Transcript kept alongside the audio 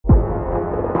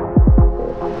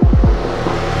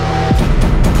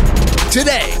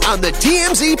Today on the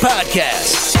TMZ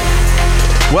Podcast.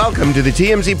 Welcome to the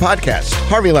TMZ Podcast.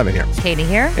 Harvey Levin here. Katie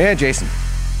here. And Jason.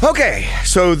 Okay,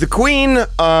 so the Queen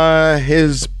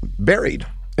is buried.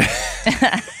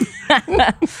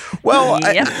 Well,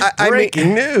 Yep.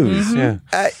 Breaking news. Yeah.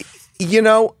 You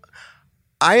know,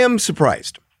 I am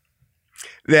surprised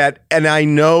that, and I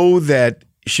know that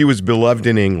she was beloved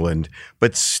in England,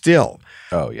 but still,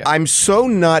 Oh, yeah. I'm so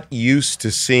not used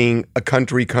to seeing a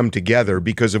country come together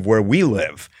because of where we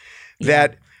live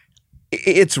that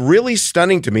it's really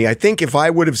stunning to me. I think if I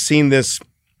would have seen this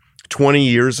 20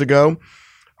 years ago,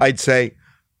 I'd say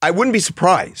I wouldn't be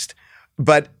surprised.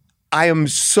 But I am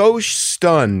so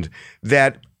stunned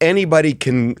that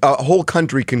a whole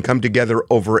country can come together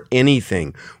over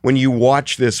anything. When you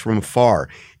watch this from afar,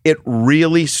 it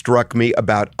really struck me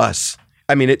about us.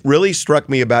 I mean, it really struck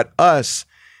me about us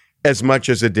as much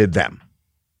as it did them.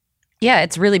 Yeah,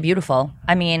 it's really beautiful.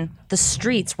 I mean, the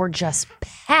streets were just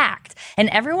packed, and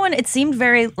everyone. It seemed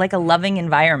very like a loving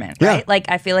environment, right? Yeah. Like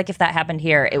I feel like if that happened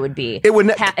here, it would be.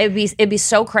 It'd be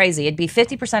so crazy. It'd be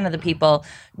 50% of the people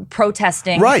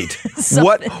protesting. Right.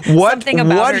 something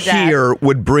about what her death. here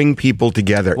would bring people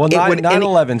together? Well, It would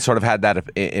 9/11 sort of had that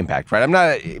impact, right? I'm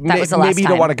not. was the last Maybe you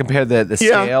time. don't want to compare the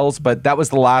scales, but that was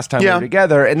the last time we Yeah. were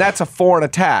together, and that's a foreign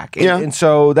attack. And, Yeah. and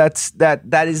so that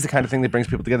is the kind of thing that brings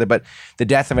people together. But the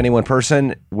death of any one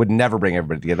person would never bring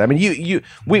everybody together. I mean,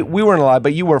 we weren't alive,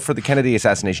 but you were for the Kennedy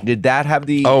assassination. Did that have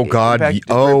the God. impact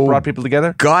that Oh. brought people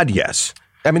together? God, yes.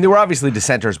 I mean, there were obviously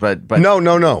dissenters, but No.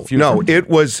 It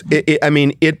was.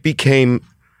 It became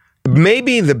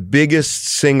maybe the biggest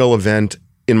single event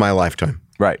in my lifetime.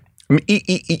 right.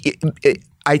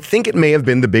 I think it may have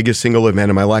been the biggest single event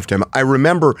in my lifetime. I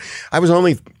remember I was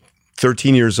only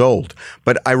 13 years old,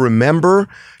 but I remember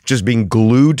just being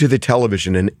glued to the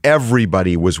television, and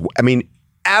everybody was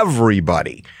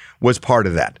part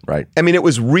of that. Right. I mean, it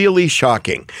was really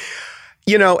shocking.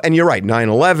 You know, and you're right,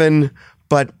 9/11,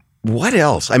 but what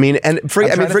else? I mean,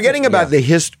 forgetting about the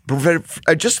history,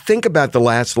 just think about the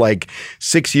last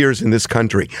 6 years in this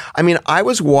country. I mean, I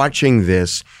was watching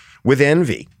this with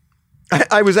envy.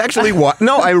 I was actually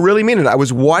no, I really mean it. I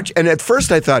was and at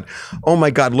first I thought, oh my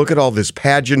God, look at all this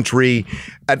pageantry.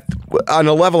 On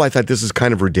a level, I thought this is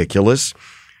kind of ridiculous.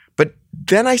 But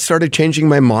then I started changing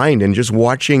my mind and just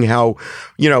watching how,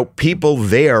 people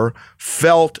there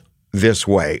felt this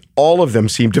way. All of them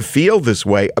seemed to feel this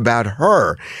way about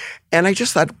her. And I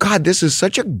just thought, God, this is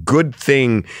such a good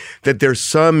thing that there's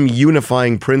some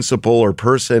unifying principle or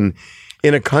person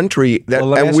in a country that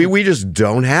we just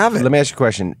don't have it. Let me ask you a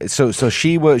question. So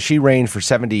she reigned for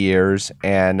 70 years,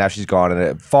 and now she's gone, and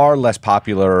a far less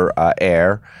popular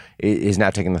heir is now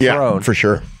taking the throne. Yeah, for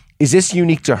sure. Is this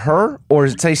unique to her, or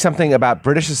does it say something about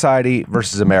British society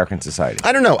versus American society?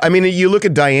 I don't know. I mean, you look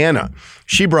at Diana.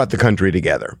 She brought the country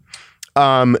together.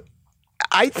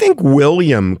 I think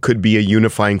William could be a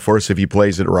unifying force if he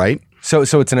plays it right. So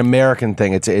it's an American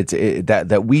thing. It's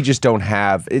that we just don't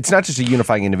have. It's not just a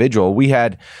unifying individual. We've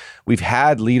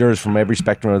had leaders from every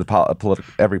spectrum of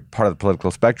every part of the political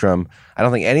spectrum. I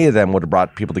don't think any of them would have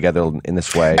brought people together in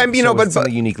this way. And it's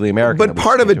something uniquely American. But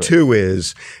part of it too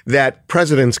is that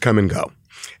presidents come and go.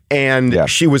 And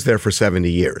she was there for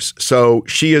 70 years. So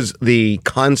she is the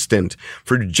constant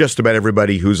for just about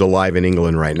everybody who's alive in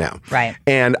England right now. Right.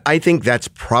 And I think that's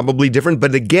probably different.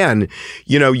 But again,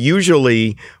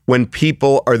 usually when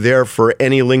people are there for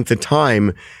any length of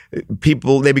time,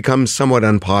 they become somewhat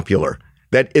unpopular.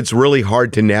 That it's really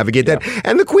hard to navigate that.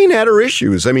 And the Queen had her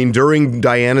issues. I mean, during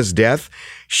Diana's death,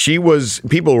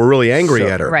 people were really angry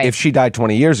at her. Right. If she died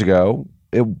 20 years ago,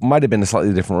 it might have been a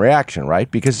slightly different reaction,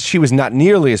 right? Because she was not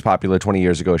nearly as popular 20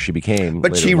 years ago as she became.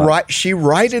 But she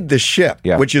righted the ship,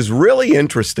 Yeah. which is really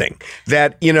interesting.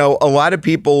 That, a lot of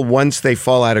people, once they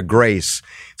fall out of grace,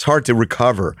 it's hard to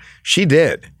recover. She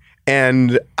did.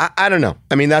 And I don't know.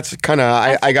 I mean, that's kind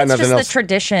of, I got nothing else. It's just the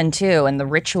tradition, too, and the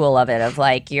ritual of it, of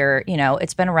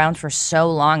it's been around for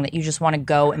so long that you just want to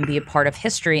go and be a part of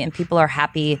history, and people are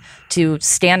happy to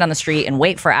stand on the street and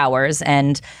wait for hours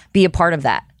and be a part of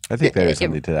that. I think there is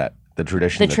something to that. The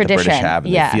tradition that the British have,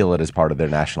 and they feel it as part of their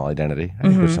national identity. I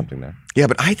think there's something there. Yeah,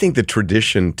 but I think the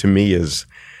tradition to me is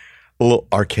a little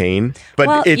arcane. But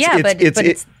Well,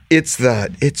 it's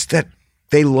that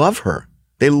they love her.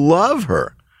 They love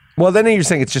her. Well, then you're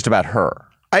saying it's just about her.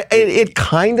 It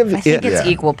kind of. I think it's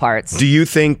equal parts. Do you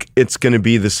think it's going to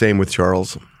be the same with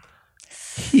Charles?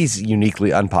 He's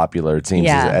uniquely unpopular, it seems,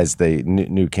 Yeah. as they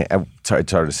knew.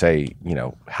 It's hard to say,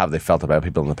 how they felt about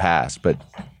people in the past, but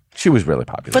she was really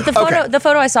popular. But the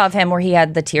photo I saw of him where he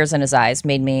had the tears in his eyes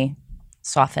made me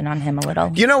soften on him a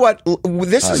little. You know what?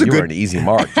 This is a you were good. an easy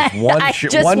mark.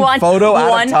 Just one One photo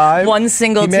at a time. One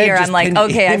single tear. I'm like,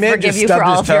 okay, I forgive you for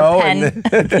all of your pen.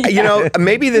 You know,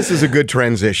 maybe this is a good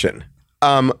transition.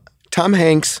 Tom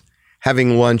Hanks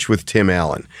having lunch with Tim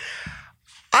Allen.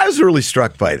 I was really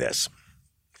struck by this.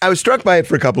 I was struck by it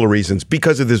for a couple of reasons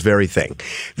because of this very thing.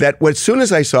 That as soon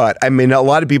as I saw it, I mean, a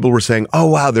lot of people were saying, oh,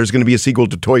 wow, there's going to be a sequel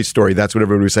to Toy Story. That's what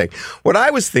everybody was saying. What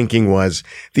I was thinking was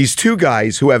these two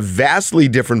guys who have vastly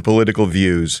different political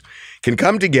views can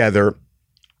come together,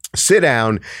 sit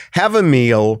down, have a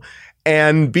meal,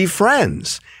 and be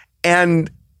friends. And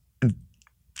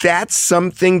that's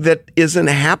something that isn't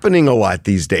happening a lot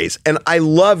these days. And I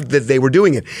loved that they were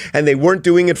doing it. And they weren't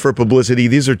doing it for publicity.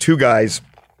 These are two guys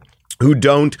who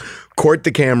don't court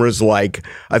the cameras like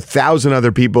 1,000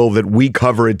 other people that we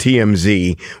cover at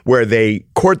TMZ, where they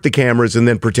court the cameras and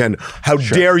then pretend, how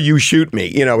dare you shoot me?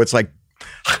 You know, it's like,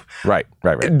 Right.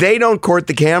 They don't court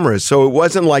the cameras, so it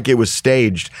wasn't like it was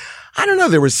staged. I don't know,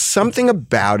 there was something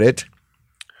about it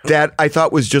that I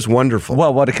thought was just wonderful.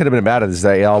 Well, what it could have been about it is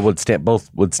they all both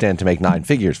would stand to make 9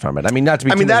 figures from it. I mean, not to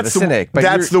be too much of a cynic, but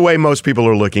that's the way most people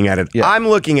are looking at it. Yeah. I'm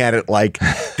looking at it like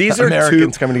these are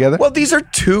Americans coming together. Well, these are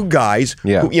two guys.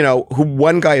 Yeah. Who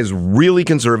one guy is really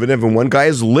conservative and one guy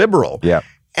is liberal. Yeah.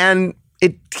 And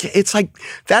it's like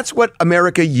that's what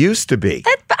America used to be.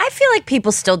 I feel like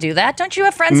people still do that. Don't you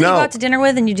have friends that you go out to dinner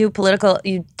with and you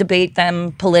debate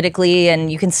them politically,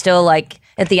 and you can still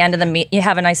at the end of the meet, you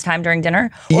have a nice time during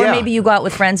dinner? Or maybe you go out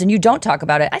with friends and you don't talk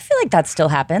about it. I feel like that still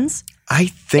happens. I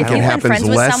think it happens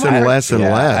less and less and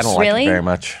less. I don't like Really? it very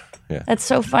much. Yeah. That's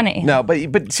so funny. No,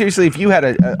 but seriously, if you had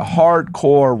a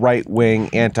hardcore right-wing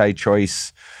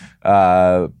anti-choice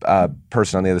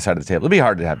person on the other side of the table, it'd be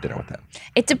hard to have dinner with them.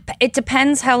 It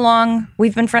depends how long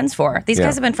we've been friends for. These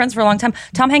guys have been friends for a long time.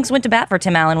 Tom Hanks went to bat for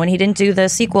Tim Allen when he didn't do the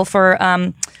sequel for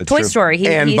Toy Story.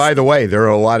 And by the way, there are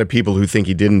a lot of people who think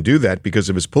he didn't do that because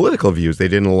of his political views. They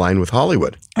didn't align with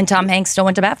Hollywood. And Tom Hanks still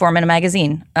went to bat for him in a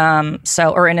magazine,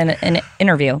 or in an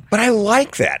interview. But I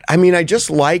like that. I mean, I just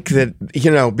like that,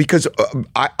 because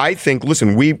I think,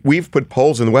 listen, we've put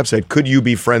polls on the website. Could you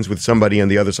be friends with somebody on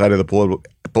the other side of the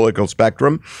political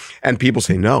spectrum? And people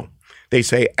say no. They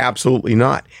say absolutely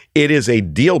not. It is a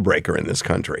deal breaker in this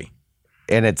country.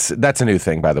 And that's a new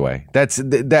thing, by the way.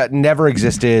 That never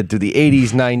existed through the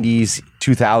 80s, 90s,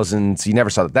 2000s. You never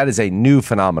saw that. That is a new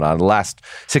phenomenon in the last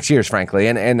 6 years, frankly.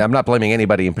 And I'm not blaming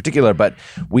anybody in particular, but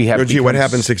we have. Gee, what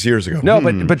happened 6 years ago? No,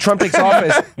 but Trump takes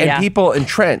office and people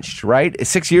entrenched, right?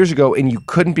 6 years ago, and you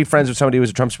couldn't be friends with somebody who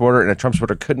was a Trump supporter, and a Trump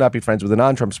supporter could not be friends with a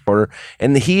non-Trump supporter.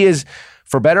 And he is,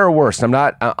 for better or worse, I'm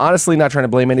honestly not trying to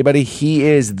blame anybody. He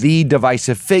is the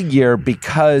divisive figure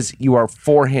because you are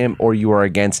for him or you are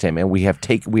against him, and we have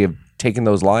taken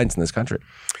those lines in this country.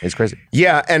 It's crazy.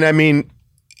 Yeah, and I mean,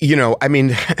 I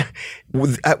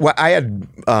had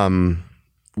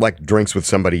drinks with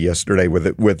somebody yesterday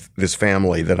with this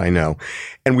family that I know,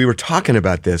 and we were talking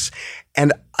about this,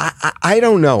 and I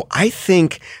don't know. I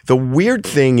think the weird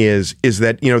thing is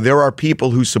that there are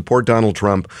people who support Donald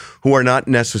Trump who are not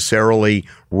necessarily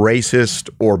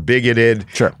racist or bigoted,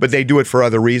 sure, but they do it for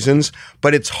other reasons.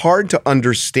 But it's hard to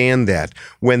understand that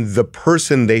when the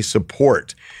person they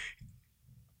support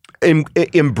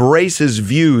embraces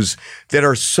views that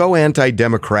are so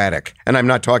anti-democratic, and I'm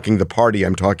not talking the party,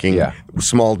 I'm talking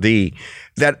small d,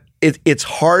 that it's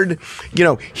hard.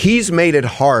 He's made it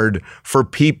hard for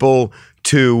people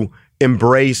to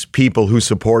embrace people who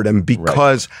support him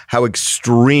because how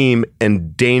extreme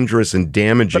and dangerous and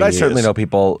damaging But I certainly know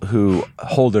people who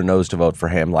hold their nose to vote for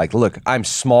him. Like, look, I'm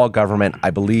small government.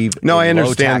 I believe in I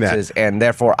understand low taxes, that. and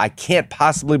therefore I can't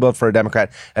possibly vote for a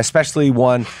Democrat, especially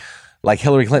one like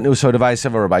Hillary Clinton, who was so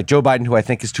divisive, or by Joe Biden, who I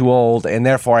think is too old, and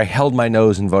therefore I held my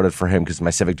nose and voted for him because it's my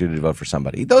civic duty to vote for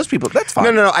somebody. Those people, that's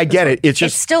fine. No, I get it. It's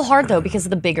just still hard though because of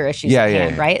the bigger issues at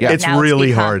hand, right? Yeah. Like it's now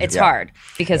really hard. It's hard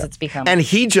because it's become. And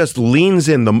he just leans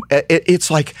in. It's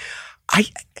like,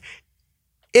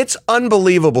 it's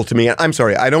unbelievable to me. I'm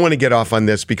sorry, I don't want to get off on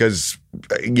this because,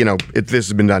 this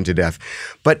has been done to death.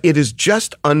 But it is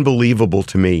just unbelievable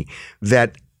to me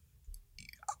that,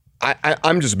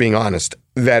 I'm just being honest,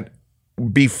 that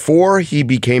before he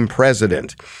became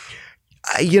president,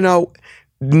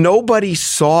 nobody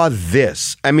saw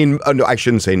this. I mean, no, I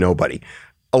shouldn't say nobody.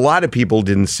 A lot of people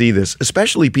didn't see this,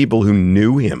 especially people who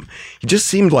knew him. He just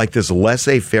seemed like this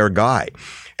laissez-faire guy.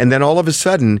 And then all of a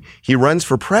sudden, he runs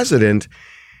for president,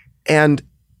 and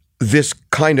this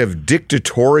kind of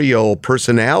dictatorial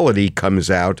personality comes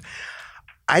out.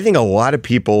 I think a lot of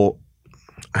people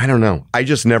I don't know. I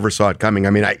just never saw it coming. I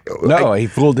mean, he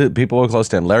fooled it. People were close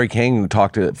to him. Larry King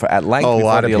talked at length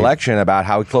before the election about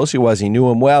how close he was. He knew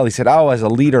him well. He said, as a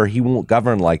leader, he won't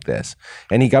govern like this.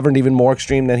 And he governed even more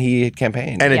extreme than he had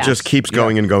campaigned. And it just keeps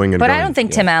going and going and but going. I don't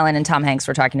think Tim Allen and Tom Hanks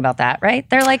were talking about that, right?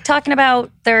 They're like talking about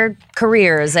their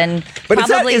careers and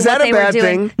probably is that what they a bad were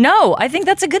doing. thing? No, I think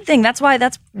that's a good thing. That's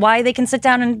why they can sit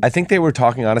down and... I think they were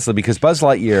talking honestly because Buzz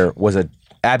Lightyear was an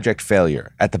abject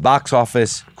failure at the box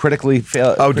office, critically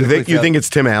failed. Oh, you think it's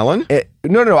Tim Allen?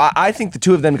 No. I think the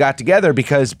two of them got together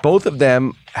because both of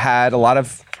them had a lot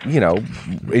of,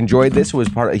 enjoyed this. It was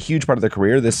a huge part of their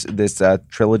career, this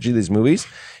trilogy, these movies.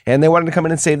 And they wanted to come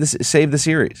in and save the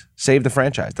series, save the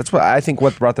franchise. That's what I think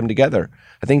what brought them together.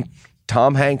 I think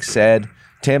Tom Hanks said,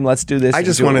 Tim, let's do this. I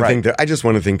just want to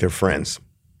think they're friends.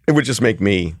 It would just make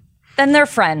me... Then they're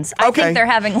friends. I think they're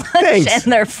having lunch and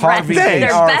they're friends. Harvey, they're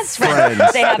best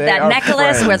friends. They have that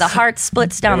necklace where the heart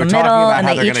splits down the middle and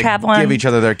they each have one. Give each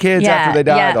other their kids after they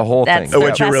die, the whole thing.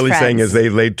 What you're really saying is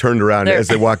they turned around as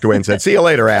they walked away and said, see you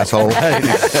later, asshole.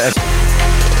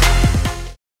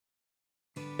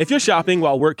 If you're shopping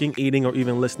while working, eating, or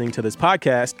even listening to this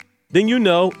podcast, then you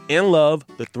know and love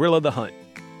the thrill of the hunt.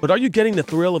 But are you getting the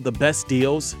thrill of the best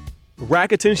deals?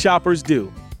 Rakuten shoppers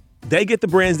do. They get the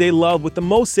brands they love with the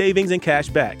most savings and cash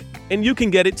back. And you can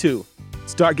get it too.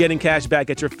 Start getting cash back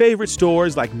at your favorite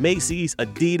stores like Macy's,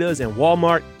 Adidas, and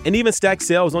Walmart, and even stack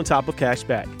sales on top of cash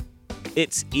back.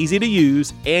 It's easy to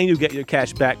use, and you get your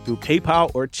cash back through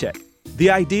PayPal or check. The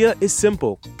idea is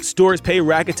simple. Stores pay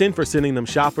Rakuten for sending them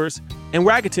shoppers, and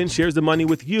Rakuten shares the money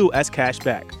with you as cash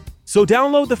back. So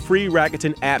download the free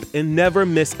Rakuten app and never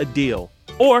miss a deal.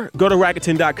 Or go to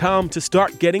Rakuten.com to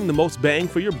start getting the most bang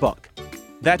for your buck.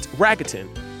 That's Rakuten.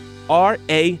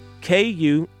 Rakuten.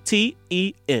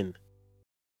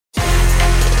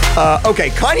 Okay,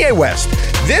 Kanye West.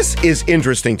 This is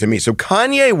interesting to me. So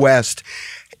Kanye West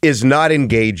is not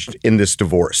engaged in this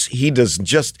divorce. He does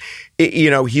just,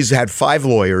 he's had 5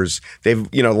 lawyers.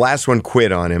 They've, last one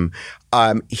quit on him.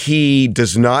 He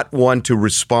does not want to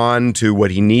respond to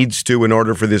what he needs to in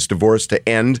order for this divorce to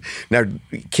end. Now,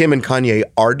 Kim and Kanye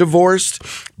are divorced,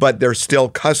 but there's still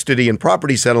custody and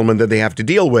property settlement that they have to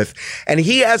deal with. And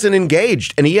he hasn't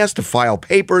engaged, and he has to file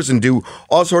papers and do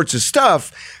all sorts of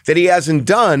stuff that he hasn't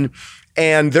done.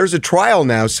 And there's a trial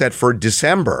now set for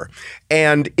December.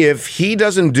 And if he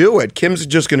doesn't do it, Kim's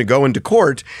just going to go into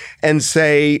court and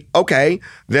say, okay,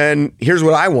 then here's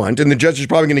what I want. And the judge is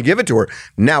probably going to give it to her.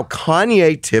 Now,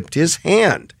 Kanye tipped his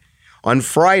hand on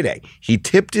Friday. He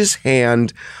tipped his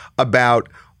hand about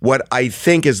what I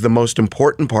think is the most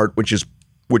important part, which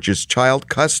is child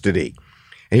custody.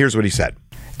 And here's what he said.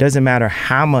 Doesn't matter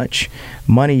how much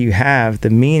money you have,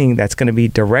 the meaning that's going to be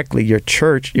directly your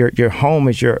church, your home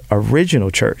is your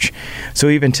original church. So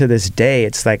even to this day,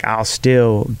 it's like I'll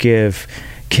still give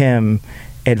Kim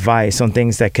advice on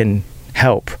things that can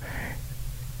help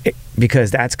because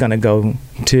that's going to go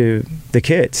to the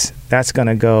kids. That's going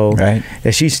to go, right.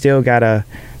 That she's still got to,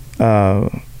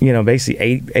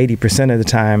 basically 80% of the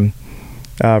time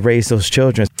raise those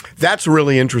children. That's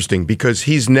really interesting because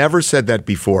he's never said that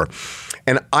before.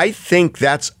 And I think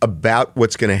that's about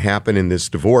what's going to happen in this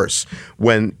divorce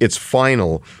when it's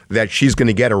final, that she's going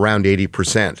to get around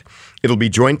 80%. It'll be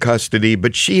joint custody,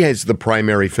 but she has the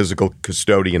primary physical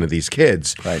custodian of these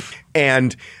kids. Right.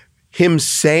 And him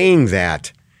saying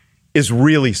that is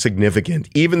really significant.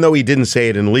 Even though he didn't say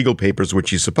it in legal papers,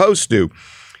 which he's supposed to,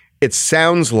 it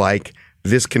sounds like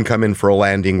this can come in for a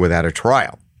landing without a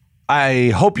trial.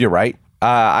 I hope you're right.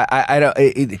 I don't.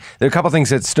 There are a couple things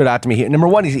that stood out to me here. Number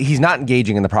one, he's not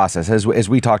engaging in the process. As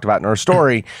we talked about in our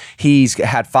story, he's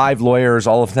had 5 lawyers.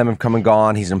 All of them have come and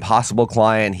gone. He's an impossible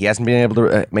client. He hasn't been able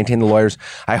to maintain the lawyers.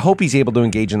 I hope he's able to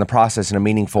engage in the process in a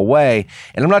meaningful way,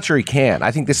 and I'm not sure he can. I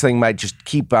think this thing might just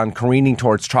keep on careening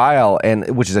towards trial,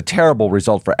 and which is a terrible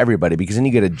result for everybody because then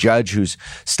you get a judge who's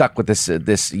stuck with this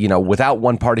without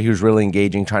one party who's really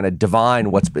engaging, trying to divine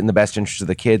what's in the best interest of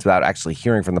the kids without actually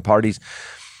hearing from the parties.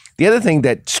 The other thing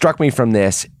that struck me from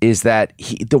this is that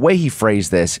the way he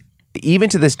phrased this, even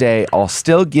to this day, I'll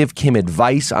still give Kim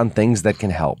advice on things that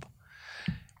can help.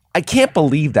 I can't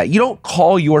believe that. You don't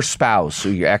call your spouse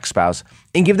or your ex-spouse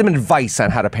and give them advice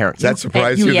on how to parent. Does that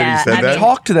surprise you that he said that?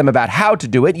 Talk to them about how to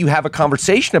do it. You have a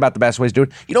conversation about the best ways to do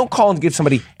it. You don't call and give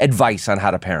somebody advice on how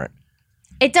to parent.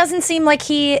 It doesn't seem like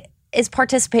he is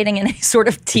participating in any sort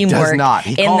of teamwork. He does not.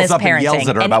 He calls up parenting. and yells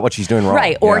at her about what she's doing wrong.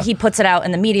 Right. Or he puts it out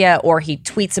in the media, or he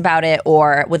tweets about it,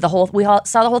 or with we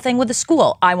saw the whole thing with the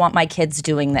school. I want my kids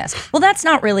doing this. Well, that's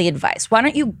not really advice. Why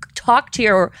don't you talk to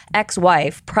your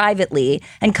ex-wife privately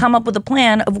and come up with a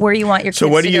plan of where you want your kids to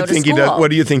go to school. So what do you think he does?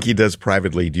 What do you think he does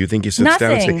privately? Do you think he sits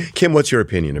down and says, Kim, what's your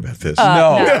opinion about this?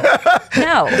 No.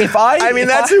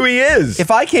 That's who he is. If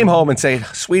I came home and say,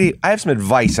 sweetie, I have some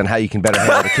advice on how you can better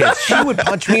handle the kids, she would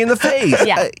punch me in the face.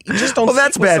 Yeah. You just don't. Well,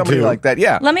 that's bad too. Like that.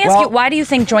 Yeah. Let me ask you, why do you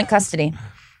think joint custody?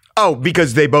 Oh,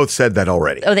 because they both said that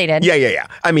already. Oh, they did? Yeah.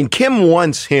 I mean, Kim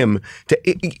wants him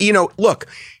to, look,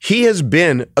 he has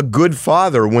been a good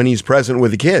father when he's present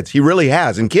with the kids. He really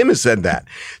has. And Kim has said that.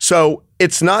 So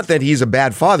it's not that he's a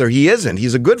bad father. He isn't.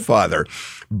 He's a good father.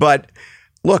 But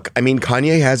look, I mean,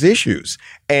 Kanye has issues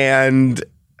and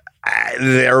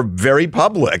they're very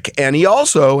public. And he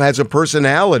also has a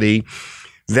personality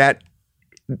that,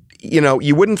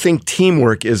 you wouldn't think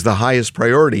teamwork is the highest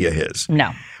priority of his.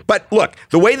 No. But look,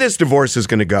 the way this divorce is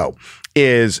going to go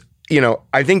is,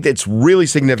 I think it's really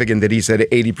significant that he said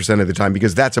 80% of the time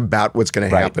because that's about what's going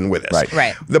to happen with this.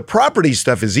 Right. The property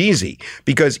stuff is easy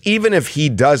because even if he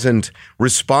doesn't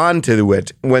respond to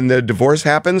it when the divorce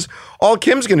happens, all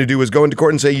Kim's going to do is go into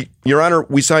court and say, Your Honor,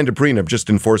 we signed a prenup, just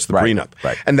enforce the prenup.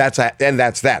 Right. And that's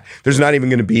that. There's not even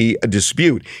going to be a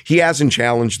dispute. He hasn't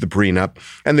challenged the prenup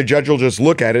and the judge will just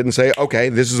look at it and say, okay,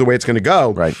 this is the way it's going to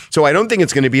go. Right. So I don't think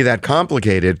it's going to be that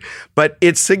complicated, but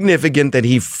it's significant that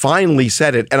he finally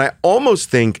said it. And I almost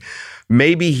think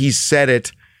maybe he said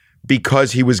it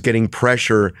because he was getting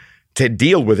pressure to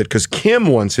deal with it because Kim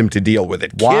wants him to deal with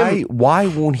it. Why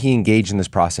won't he engage in this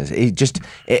process?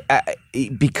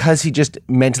 Because he just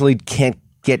mentally can't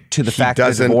get to the fact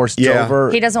that the divorce is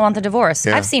over. He doesn't want the divorce.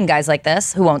 Yeah. I've seen guys like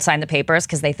this who won't sign the papers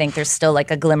because they think there's still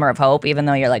like a glimmer of hope, even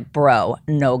though you're like, bro,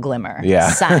 no glimmer. Yeah.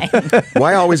 Sign.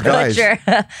 Why always guys? Sure.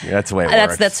 Yeah, that's the way it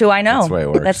works. That's who I know.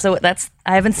 That's the way it works.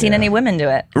 I haven't seen any women do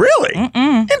it. Really?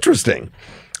 Interesting.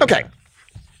 Okay.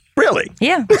 Really?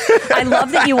 Yeah. I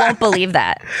love that you won't believe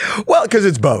that. Well, because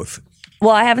it's both.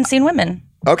 Well, I haven't seen women.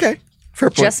 Okay. Fair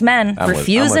point. Just men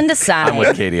refusing to sign. I'm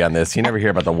with Katie on this. You never hear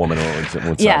about the woman who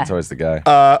won't sign. It's always the guy.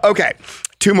 Okay.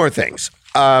 Two more things.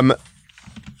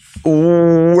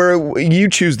 Where you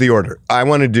choose the order. I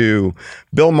want to do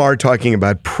Bill Maher talking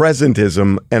about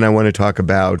presentism, and I want to talk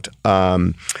about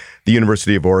the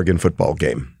University of Oregon football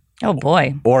game. Oh,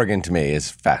 boy. Oregon, to me,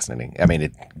 is fascinating. I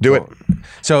mean, Do it.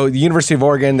 So the University of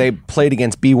Oregon, they played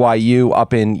against BYU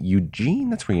up in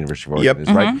Eugene. That's where University of Oregon is,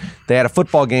 right? They had a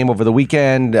football game over the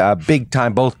weekend, big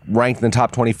time, both ranked in the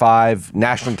top 25,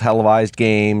 national televised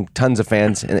game, tons of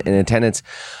fans in attendance.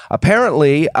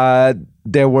 Apparently,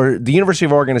 the University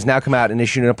of Oregon has now come out and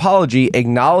issued an apology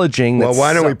acknowledging that... Well,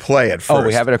 why don't we play it first? Oh,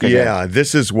 we have it? Okay. Yeah,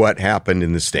 this is what happened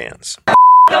in the stands.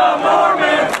 The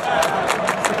Mormons!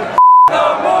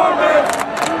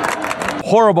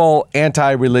 Horrible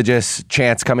anti-religious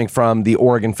chants coming from the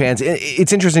Oregon fans.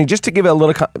 It's interesting, just to give it a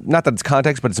little, not that it's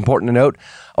context, but it's important to note,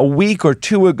 a week or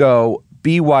two ago,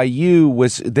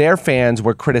 their fans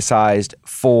were criticized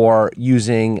for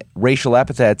using racial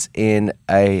epithets in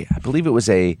I believe it was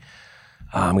I'm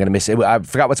going to miss it. I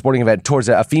forgot what sporting event, towards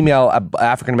a female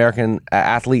African-American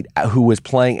athlete who was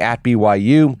playing at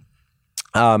BYU.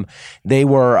 They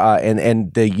were,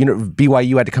 and the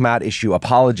BYU had to come out, issue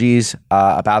apologies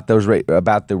about the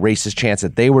racist chants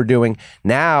that they were doing.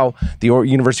 Now, the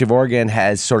University of Oregon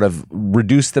has sort of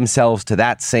reduced themselves to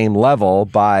that same level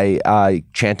by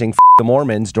chanting "F the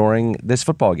Mormons" during this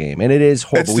football game, and it is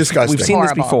horrible. It's disgusting. We've seen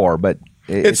this before, but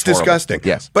it's disgusting.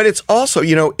 Yes, but it's also,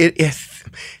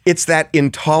 it's that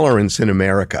intolerance in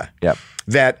America. Yep.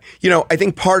 That I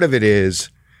think part of it is,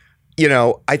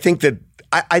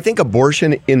 I think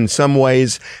abortion in some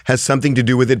ways has something to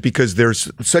do with it because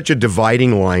there's such a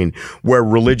dividing line where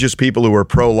religious people who are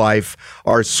pro-life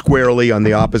are squarely on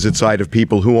the opposite side of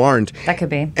people who aren't. That could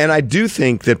be. And I do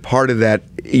think that part of that,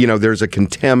 there's a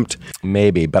contempt.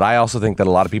 Maybe, but I also think that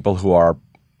a lot of people who are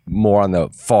more on the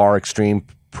far extreme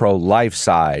pro-life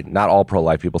side, not all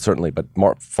pro-life people certainly, but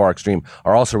more far extreme,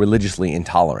 are also religiously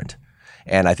intolerant.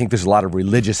 And I think there's a lot of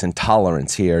religious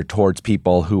intolerance here towards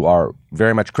people who are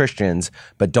very much Christians,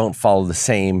 but don't follow the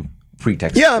same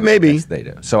pretext. Yeah, maybe they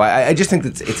do. So I just think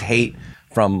that it's hate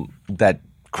from that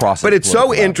cross. But it's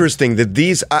so interesting that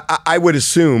these. I would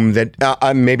assume that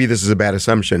maybe this is a bad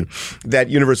assumption that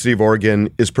University of Oregon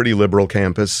is pretty liberal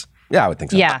campus. Yeah, I would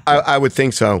think so. Yeah, I would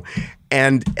think so.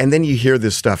 And then you hear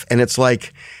this stuff, and it's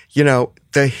like,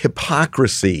 the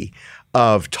hypocrisy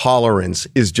of tolerance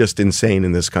is just insane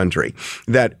in this country.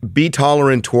 That be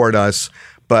tolerant toward us,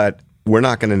 but we're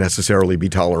not going to necessarily be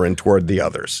tolerant toward the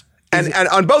others. And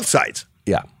on both sides.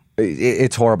 Yeah.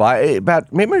 It's horrible.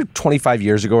 About maybe 25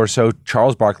 years ago or so,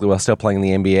 Charles Barkley, while still playing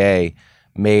in the NBA,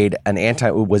 made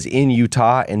was in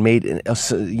Utah and made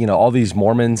all these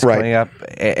Mormons coming up,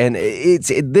 and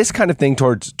this kind of thing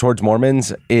towards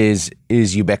Mormons is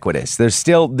ubiquitous.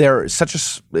 They're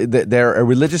a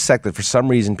religious sect that for some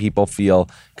reason people feel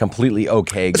completely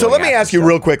okay. So let me ask you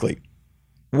real quickly,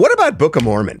 what about Book of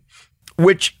Mormon?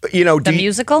 Which, the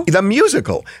musical? The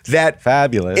musical. That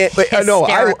fabulous.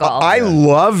 I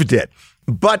loved it.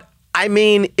 But I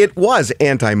mean, it was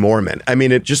anti-Mormon. I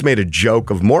mean, it just made a joke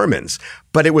of Mormons,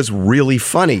 but it was really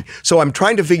funny. So I'm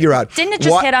trying to figure out. Didn't it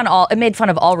just hit on all? It made fun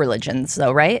of all religions,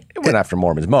 though, right? It went after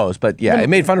Mormons most, but yeah, it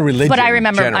made fun of religion. But I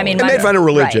remember, generally. It made fun of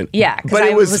religion. Right, yeah, because I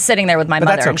was sitting there with my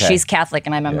mother, and she's Catholic,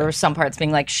 and I remember some parts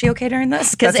being like, "Is she okay during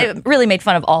this?" Because it really made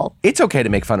fun of all. It's okay to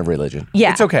make fun of religion.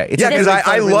 Yeah, it's okay. Yeah, because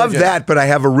I love that, but I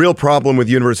have a real problem with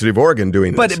University of Oregon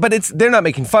doing this. But they're not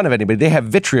making fun of anybody. They have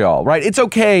vitriol, right? It's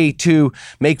okay to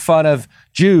make fun of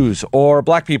Jews or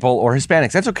black people or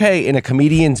Hispanics. That's okay in a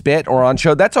comedian's bit or on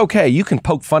show. That's okay. You can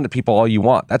poke fun at people all you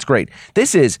want. That's great.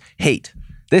 This is hate.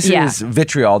 This is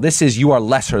vitriol. This is you are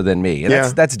lesser than me.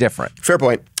 And that's different. Fair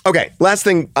point. Okay, last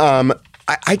thing.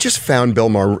 I just found Bill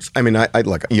Maher. I mean, I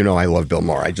love Bill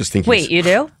Maher. I just think you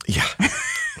do? Yeah.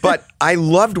 But I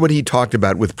loved what he talked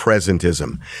about with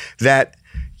presentism. That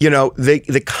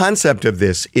the concept of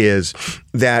this is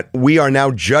that we are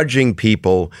now judging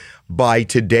people by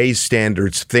today's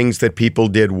standards, things that people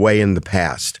did way in the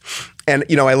past. And,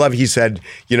 I love he said,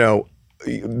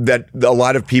 that a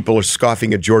lot of people are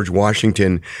scoffing at George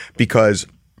Washington because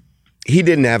he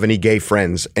didn't have any gay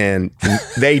friends, and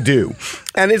they do.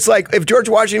 And it's like, if George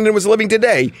Washington was living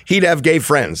today, he'd have gay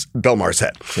friends, Bill Maher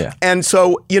said. Yeah. And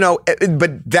so,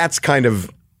 but that's kind of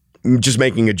just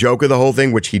making a joke of the whole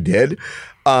thing, which he did.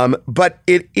 But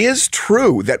it is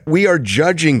true that we are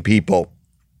judging people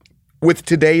with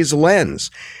today's lens.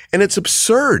 And it's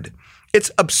absurd. It's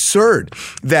absurd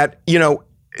that,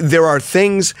 there are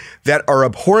things that are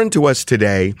abhorrent to us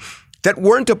today that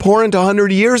weren't abhorrent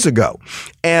 100 years ago.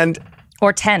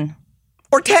 Or 10.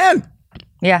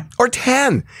 Yeah. Or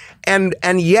 10.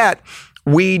 And yet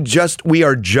we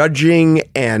are judging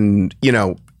and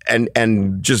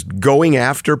just going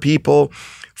after people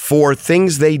for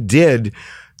things they did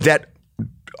that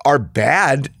are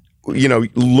bad,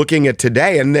 looking at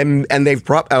today, and they've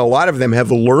a lot of them have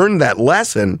learned that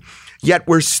lesson. Yet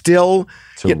we're still.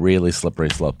 It's a really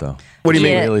slippery slope, though. What do you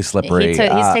mean? Really slippery. He's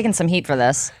taken some heat for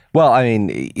this. Well, I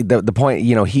mean, the point,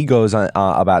 he goes on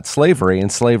about slavery,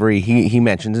 and slavery, he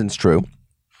mentions, and it's true,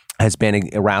 has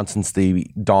been around since the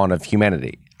dawn of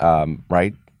humanity,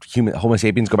 right? Homo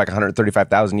sapiens go back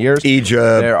 135,000 years. Egypt,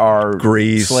 there are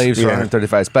Greece, slaves for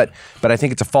 135. But I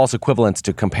think it's a false equivalence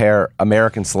to compare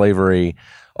American slavery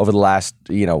over the last,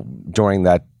 during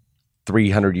that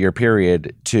 300-year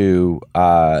period to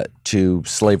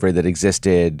slavery that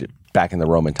existed back in the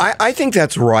Roman time. I think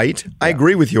that's right. I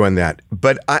agree with you on that.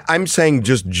 But I'm saying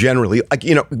just generally,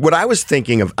 what I was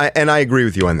thinking of, and I agree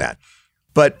with you on that.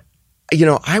 But,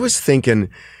 I was thinking,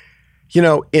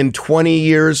 in 20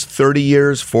 years, 30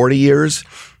 years, 40 years,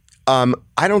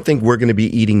 I don't think we're going to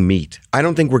be eating meat. I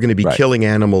don't think we're going to be killing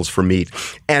animals for meat.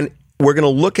 And we're going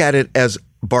to look at it as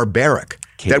barbaric.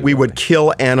 That we would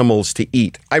kill animals to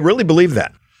eat. I really believe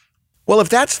that. Well, if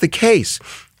that's the case,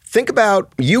 think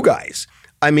about you guys.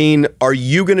 I mean, are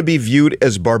you going to be viewed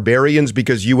as barbarians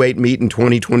because you ate meat in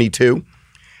 2022?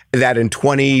 That in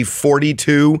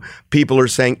 2042, people are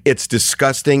saying it's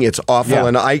disgusting, it's awful,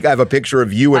 and I have a picture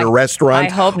of you in a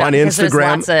restaurant on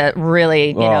Instagram. There's lots of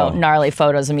really, gnarly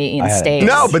photos of me eating steaks.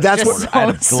 No, but that's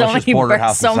so many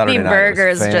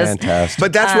burgers.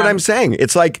 But that's what I'm saying.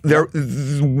 It's like,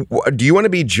 do you want to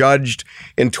be judged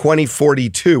in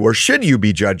 2042, or should you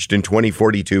be judged in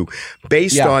 2042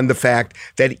 based on the fact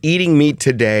that eating meat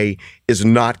today is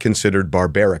not considered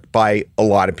barbaric by a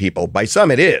lot of people? By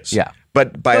some, it is. Yeah.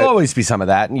 But there'll always be some of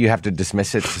that, and you have to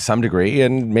dismiss it to some degree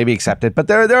and maybe accept it. But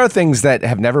there are things that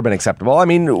have never been acceptable. I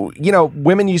mean,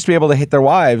 women used to be able to hit their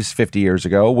wives 50 years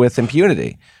ago with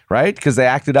impunity, right? Because they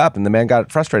acted up and the man got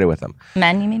frustrated with them.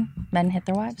 Men, you mean? Men hit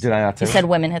their wives? Did I not say You said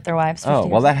women hit their wives 50 years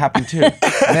well, that happened too.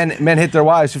 men hit their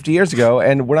wives 50 years ago,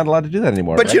 and we're not allowed to do that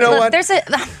anymore. But right? you know what? There's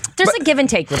a give and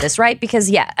take with this, right?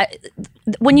 Because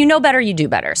when you know better, you do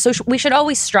better. So we should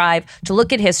always strive to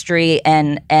look at history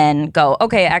and go,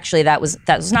 okay, actually that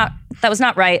was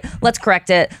not right. Let's correct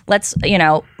it. Let's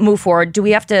move forward. Do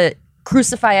we have to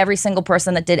crucify every single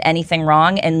person that did anything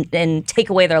wrong and take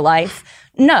away their life?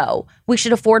 No, we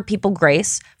should afford people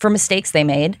grace for mistakes they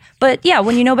made. But yeah,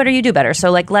 when you know better, you do better. So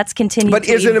let's continue. But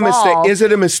is it a mistake? Is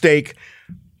it a mistake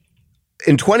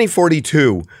in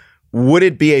 2042? Would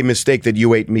it be a mistake that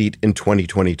you ate meat in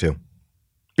 2022?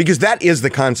 Because that is the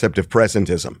concept of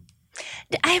presentism.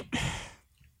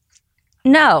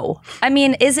 No. I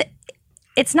mean, is it?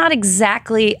 It's not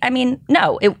exactly. I mean,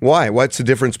 no. Why? What's the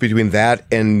difference between that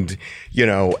and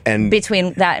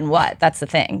between that and what? That's the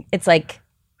thing. It's like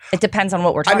it depends on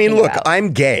what we're talking about. I mean, look,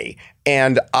 I'm gay,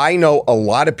 and I know a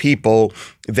lot of people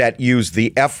that used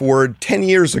the F word 10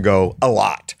 years ago a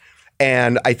lot,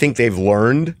 and I think they've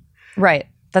learned. Right.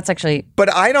 That's actually.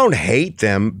 But I don't hate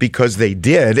them because they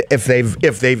did. If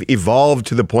they've evolved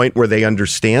to the point where they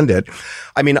understand it.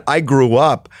 I mean, I grew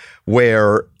up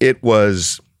where it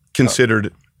was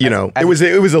considered, it was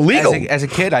illegal. As a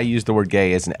kid, I used the word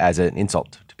gay as an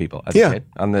insult to people. As a kid.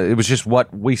 It was just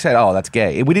what we said. Oh, that's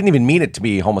gay. We didn't even mean it to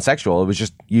be homosexual. It was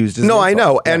just used as an insult. I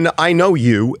know. Yeah. And I know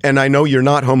you, and I know you're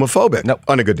not homophobic. Nope.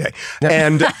 On a good day.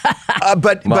 And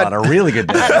but on a really good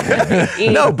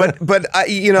day. No, but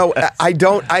I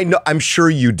don't. I know. I'm sure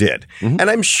you did, and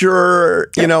I'm sure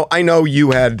I know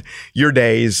you had your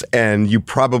days, and you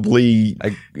probably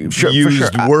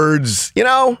used words.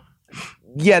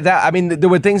 Yeah, there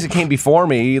were things that came before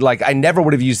me. Like, I never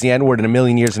would have used the N-word in a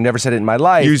million years. I've never said it in my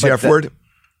life. Use the F-word?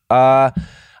 I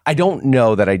don't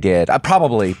know that I did.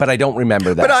 Probably, but I don't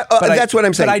remember that. But that's what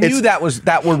I'm saying. But I knew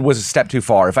that word was a step too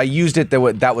far. If I used it, that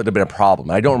would have been a problem.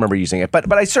 I don't remember using it.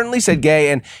 But I certainly said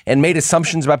gay and made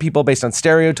assumptions about people based on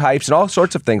stereotypes and all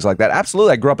sorts of things like that.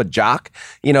 Absolutely. I grew up a jock,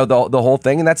 the whole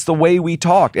thing. And that's the way we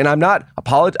talked. And I'm not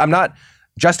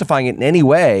justifying it in any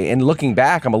way, and looking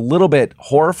back, I'm a little bit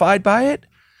horrified by it,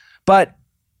 but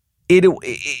it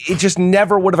just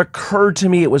never would have occurred to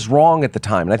me it was wrong at the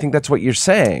time, and I think that's what you're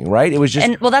saying, right? It was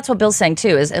just, that's what Bill's saying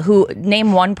too. Is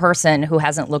name one person who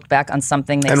hasn't looked back on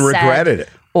something they said regretted it,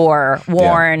 or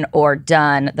worn or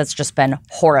done that's just been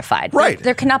horrified. Right?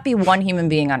 There cannot be one human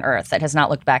being on earth that has not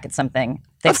looked back at something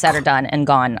they've said or done and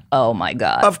gone, oh my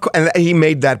God. Of course, and he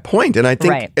made that point, and I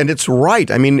think, and it's right.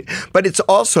 I mean, but it's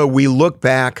also, we look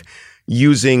back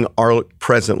using our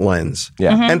present lens,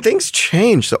 and things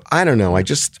change. So I don't know.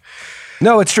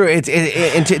 No, it's true. And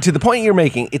to the point you're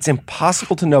making, it's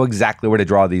impossible to know exactly where to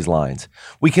draw these lines.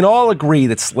 We can all agree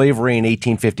that slavery in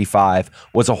 1855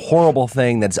 was a horrible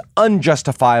thing that's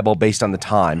unjustifiable based on the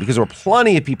time, because there were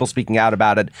plenty of people speaking out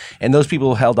about it, and those people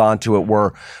who held on to it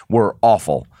were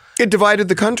awful. It divided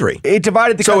the country.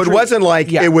 So it wasn't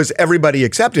like it was everybody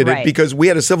accepted it because we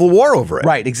had a civil war over it.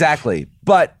 Right, exactly.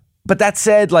 But that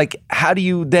said, like, how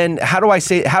do I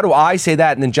say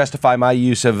that and then justify my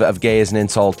use of gay as an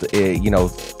insult,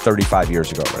 35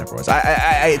 years ago or whatever it was?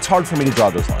 It's hard for me to draw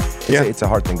those lines. It's a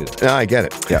hard thing to do. I get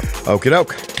it. Yeah. Okie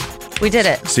doke. We did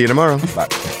it. See you tomorrow. Bye.